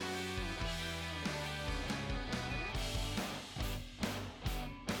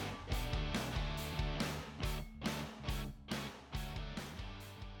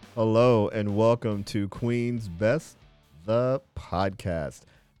Hello and welcome to Queen's Best, the podcast,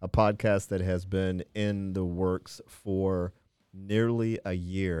 a podcast that has been in the works for nearly a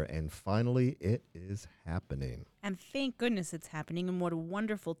year, and finally it is happening. And thank goodness it's happening. And what a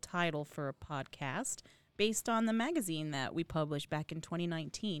wonderful title for a podcast based on the magazine that we published back in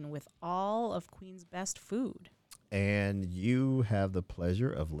 2019 with all of Queen's best food. And you have the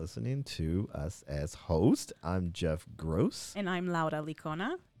pleasure of listening to us as host. I'm Jeff Gross. And I'm Laura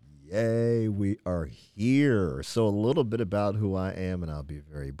Licona. Yay, we are here. So, a little bit about who I am, and I'll be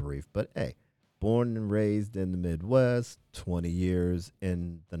very brief. But hey, born and raised in the Midwest, 20 years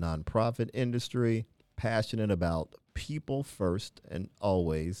in the nonprofit industry, passionate about people first and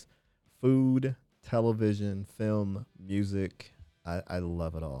always, food, television, film, music. I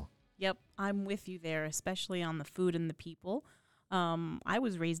love it all. Yep, I'm with you there, especially on the food and the people. I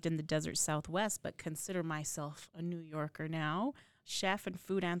was raised in the desert Southwest, but consider myself a New Yorker now. Chef and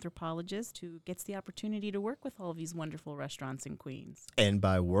food anthropologist who gets the opportunity to work with all these wonderful restaurants in Queens. And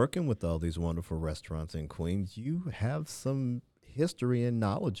by working with all these wonderful restaurants in Queens, you have some history and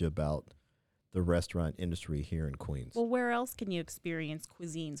knowledge about the restaurant industry here in Queens. Well, where else can you experience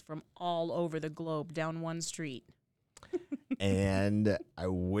cuisines from all over the globe down one street? And I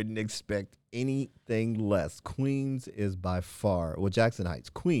wouldn't expect anything less. Queens is by far, well, Jackson Heights,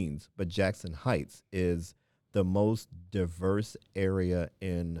 Queens, but Jackson Heights is the most diverse area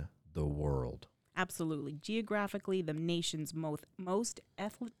in the world. Absolutely. Geographically, the nation's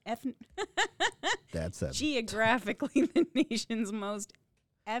That's it. geographically the nation's most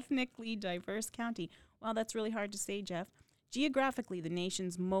ethnically diverse county. Wow, that's really hard to say, Jeff. Geographically, the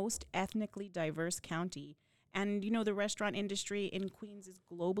nation's most ethnically diverse county. And, you know, the restaurant industry in Queens is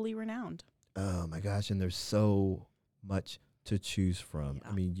globally renowned. Oh, my gosh. And there's so much to choose from. Yeah.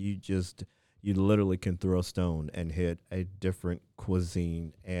 I mean, you literally can throw a stone and hit a different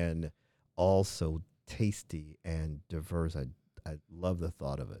cuisine, and also tasty and diverse. I love the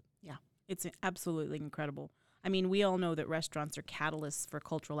thought of it. Yeah, it's absolutely incredible. I mean, we all know that restaurants are catalysts for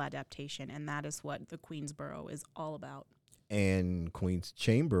cultural adaptation, and that is what the Queensboro is all about. And Queens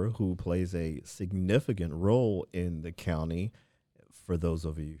Chamber, who plays a significant role in the county. For those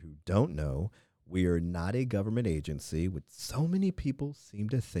of you who don't know, we are not a government agency, which so many people seem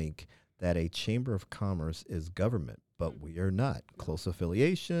to think that a Chamber of Commerce is government, but we are not. Close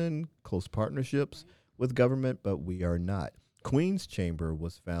affiliation, close partnerships with government, but we are not. Queens Chamber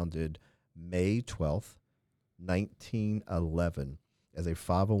was founded May 12th, 1911 as a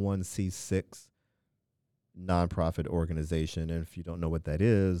 501c6 nonprofit organization. And if you don't know what that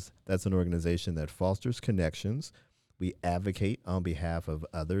is, that's an organization that fosters connections. We advocate on behalf of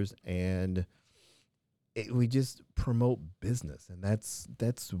others, and we just promote business. And that's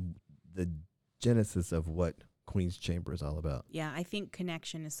the genesis of what Queen's Chamber is all about. Yeah, I think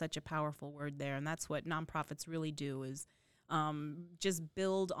connection is such a powerful word there, and that's what nonprofits really do is just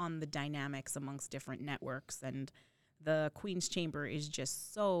build on the dynamics amongst different networks. And the Queen's Chamber is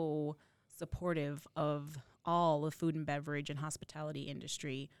just so supportive of all the food and beverage and hospitality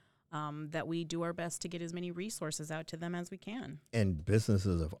industry that we do our best to get as many resources out to them as we can. And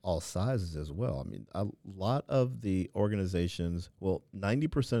businesses of all sizes as well. I mean, a lot of the organizations, well,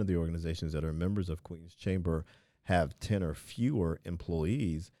 90% of the organizations that are members of Queen's Chamber have 10 or fewer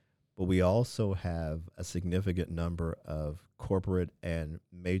employees, but we also have a significant number of corporate and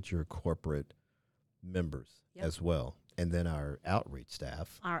major corporate members as well. And then our outreach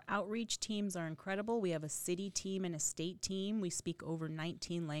staff. Our outreach teams are incredible. We have a city team and a state team. We speak over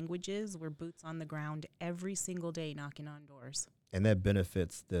 19 languages. We're boots on the ground every single day knocking on doors. And that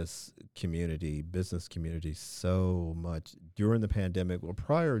benefits this community, business community, so much. During the pandemic, well,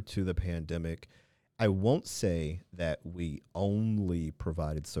 prior to the pandemic, I won't say that we only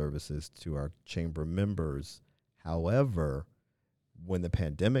provided services to our chamber members. However, when the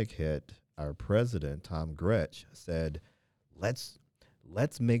pandemic hit, our president, Tom Gretsch, said, let's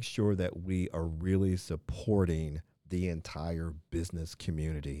make sure that we are really supporting the entire business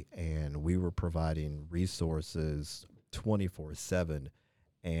community. And we were providing resources 24/7.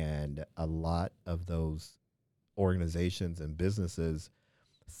 And a lot of those organizations and businesses,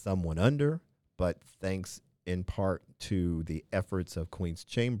 some went under, but thanks in part to the efforts of Queen's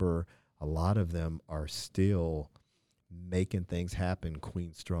Chamber, a lot of them are still making things happen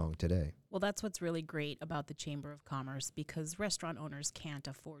Queen strong today. Well, that's what's really great about the Chamber of Commerce, because restaurant owners can't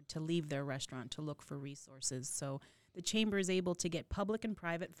afford to leave their restaurant to look for resources. So the Chamber is able to get public and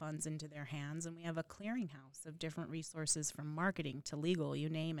private funds into their hands, and we have a clearinghouse of different resources from marketing to legal, you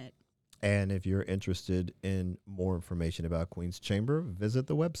name it. And if you're interested in more information about Queen's Chamber, visit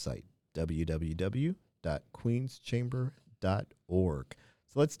the website, www.queenschamber.org.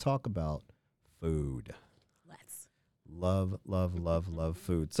 So let's talk about food. Let's. Love, love, love, love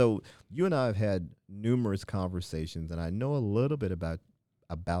food. So you and I have had numerous conversations, and I know a little bit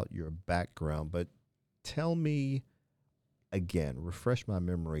about your background, but tell me again, refresh my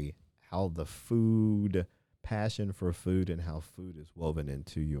memory, how the food passion for food and how food is woven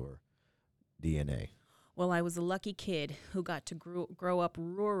into your DNA. Well, I was a lucky kid who got to grow up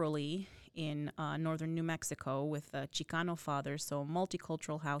rurally in northern New Mexico with a Chicano father, so a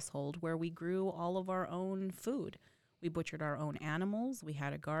multicultural household where we grew all of our own food. We butchered our own animals, we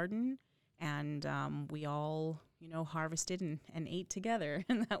had a garden, and we all, harvested and ate together.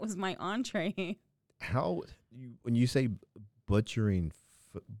 And that was my entree. How when you say butchering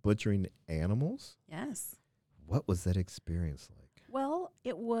butchering animals, Yes. what was that experience like? Well,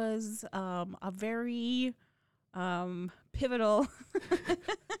 it was a very pivotal.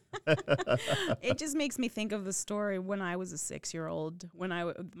 It just makes me think of the story when I was a 6-year-old. When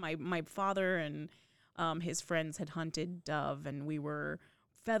my father and his friends had hunted dove, and we were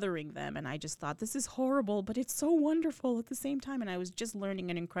feathering them, and I just thought, this is horrible, but it's so wonderful at the same time. And I was just learning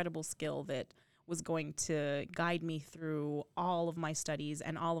an incredible skill that was going to guide me through all of my studies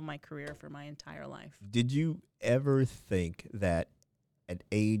and all of my career for my entire life. Did you ever think that at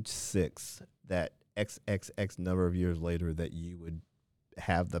age 6, that XXX number of years later, that you would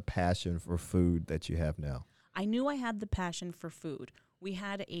have the passion for food that you have now? I knew I had the passion for food. We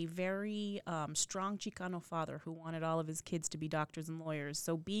had a very strong Chicano father who wanted all of his kids to be doctors and lawyers.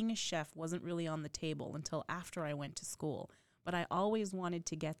 So being a chef wasn't really on the table until after I went to school. But I always wanted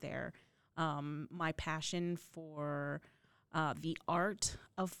to get there. My passion for the art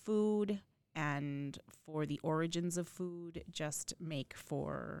of food and for the origins of food just make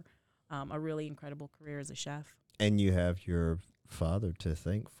for a really incredible career as a chef. And you have your father to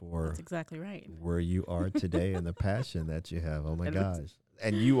thank for That's exactly right. where you are today and the passion that you have. Oh my And gosh.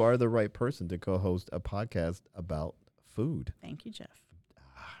 And you are the right person to co-host a podcast about food. Thank you, Jeff.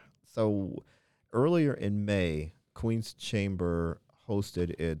 So earlier in May, Queen's Chamber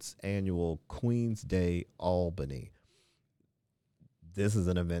hosted its annual Queen's Day Albany. This is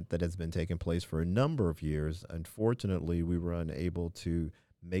an event that has been taking place for a number of years. Unfortunately, we were unable to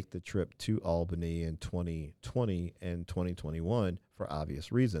make the trip to Albany in 2020 and 2021 for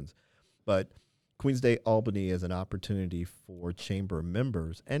obvious reasons. But Queen's Day Albany is an opportunity for chamber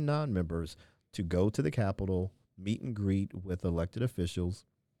members and non-members to go to the Capitol, meet and greet with elected officials,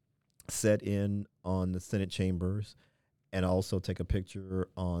 set in on the Senate chambers, and also take a picture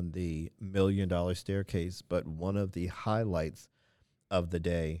on the $1 million staircase. But one of the highlights of the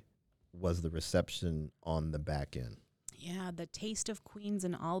day was the reception on the back end. Yeah, the Taste of Queens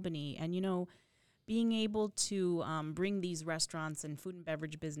in Albany. And, being able to bring these restaurants and food and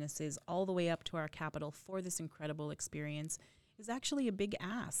beverage businesses all the way up to our capital for this incredible experience is actually a big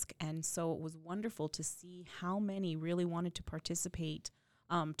ask. And so it was wonderful to see how many really wanted to participate,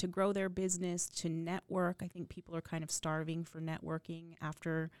 to grow their business, to network. I think people are kind of starving for networking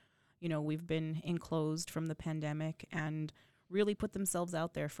after, we've been enclosed from the pandemic, and really put themselves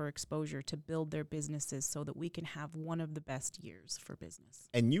out there for exposure to build their businesses so that we can have one of the best years for business.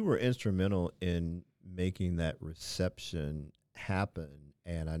 And you were instrumental in making that reception happen.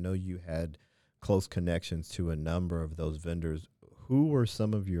 And I know you had close connections to a number of those vendors. Who were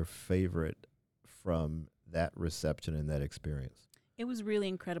some of your favorite from that reception and that experience? It was really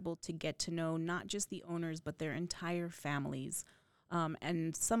incredible to get to know not just the owners, but their entire families.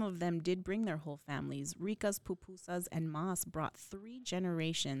 And some of them did bring their whole families. Ricas, pupusas, and mas brought 3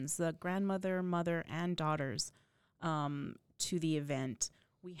 generations, the grandmother, mother, and daughters, to the event.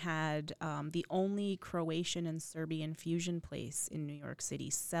 We had the only Croatian and Serbian fusion place in New York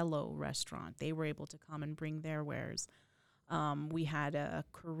City, Cello Restaurant. They were able to come and bring their wares. We had a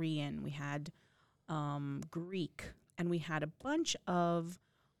Korean, we had Greek, and we had a bunch of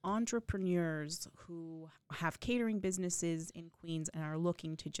entrepreneurs who have catering businesses in Queens and are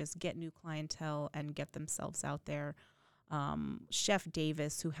looking to just get new clientele and get themselves out there. Chef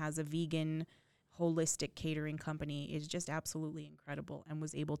Davis, who has a vegan holistic catering company, is just absolutely incredible and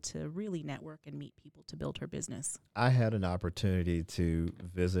was able to really network and meet people to build her business. I had an opportunity to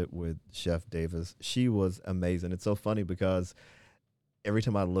visit with Chef Davis. She was amazing. It's so funny because every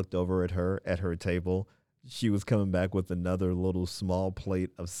time I looked over at her table, she was coming back with another little small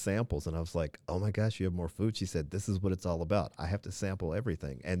plate of samples. And I was like, oh my gosh, you have more food. She said, this is what it's all about. I have to sample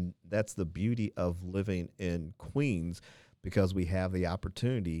everything. And that's the beauty of living in Queens, because we have the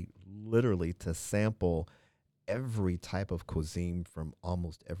opportunity literally to sample every type of cuisine from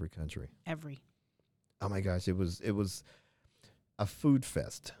almost every country. Oh my gosh, it was a food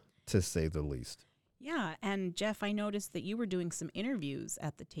fest, to say the least. Yeah, and Jeff, I noticed that you were doing some interviews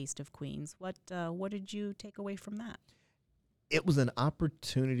at the Taste of Queens. What did you take away from that? It was an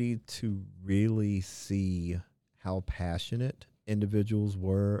opportunity to really see how passionate individuals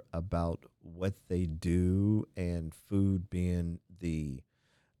were about what they do, and food being the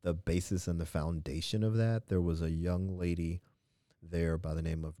basis and the foundation of that. There was a young lady there by the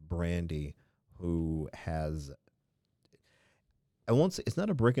name of Brandy who has, I won't say it's not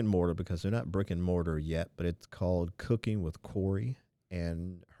a brick and mortar because they're not brick and mortar yet, but it's called Cooking with Corey,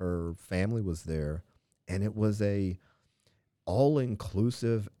 and her family was there, and it was a all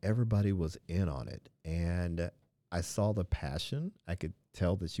inclusive. Everybody was in on it, and I saw the passion. I could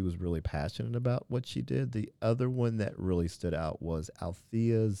tell that she was really passionate about what she did. The other one that really stood out was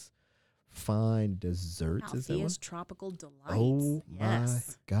Althea's Fine Desserts. Is that one? Althea's Tropical Delights. Oh my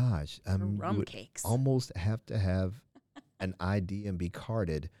Yes. gosh! Her You rum would cakes. almost have to have an ID and be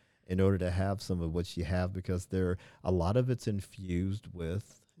carded in order to have some of what you have, because there a lot of it's infused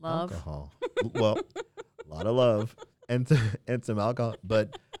with Love. alcohol. Well, a lot of love and and some alcohol,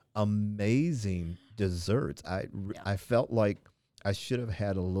 but amazing desserts. Yeah. I felt like I should have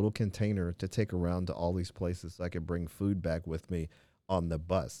had a little container to take around to all these places so I could bring food back with me on the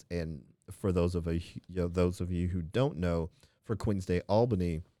bus. And for those of you who don't know, for Queens Day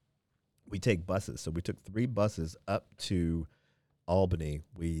Albany, we take buses. So we took 3 buses up to Albany.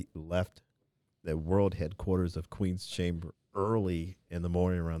 We left the world headquarters of Queen's Chamber early in the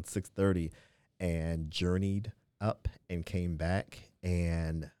morning around 6:30 and journeyed up and came back,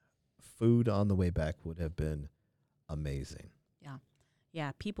 and food on the way back would have been amazing. Yeah.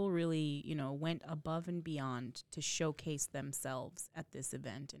 Yeah. People really, went above and beyond to showcase themselves at this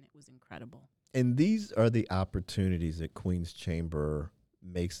event, and it was incredible. And these are the opportunities that Queen's Chamber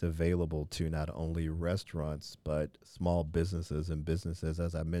makes available to not only restaurants, but small businesses and businesses,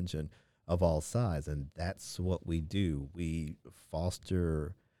 as I mentioned, of all size. And that's what we do. We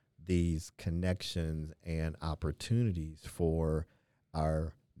foster these connections and opportunities for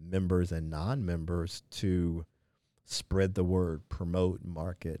our members and non members to spread the word, promote,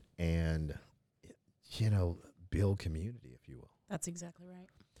 market, and, you know, build community, if you will. That's exactly right.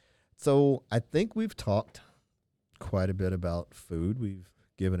 So I think we've talked quite a bit about food. We've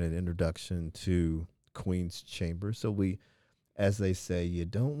given an introduction to Queen's Chamber. So as they say, you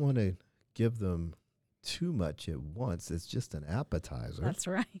don't want to give them too much at once. It's just an appetizer. That's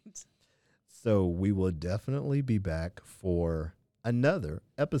right. So we will definitely be back for another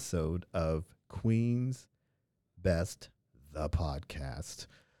episode of Queen's Best, the podcast.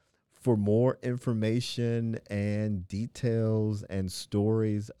 For more information and details and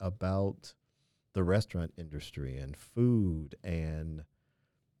stories about the restaurant industry and food and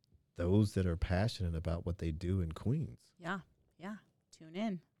those that are passionate about what they do in Queens. Yeah. Yeah. Tune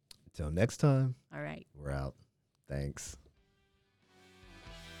in. Until next time, All right. we're out. Thanks.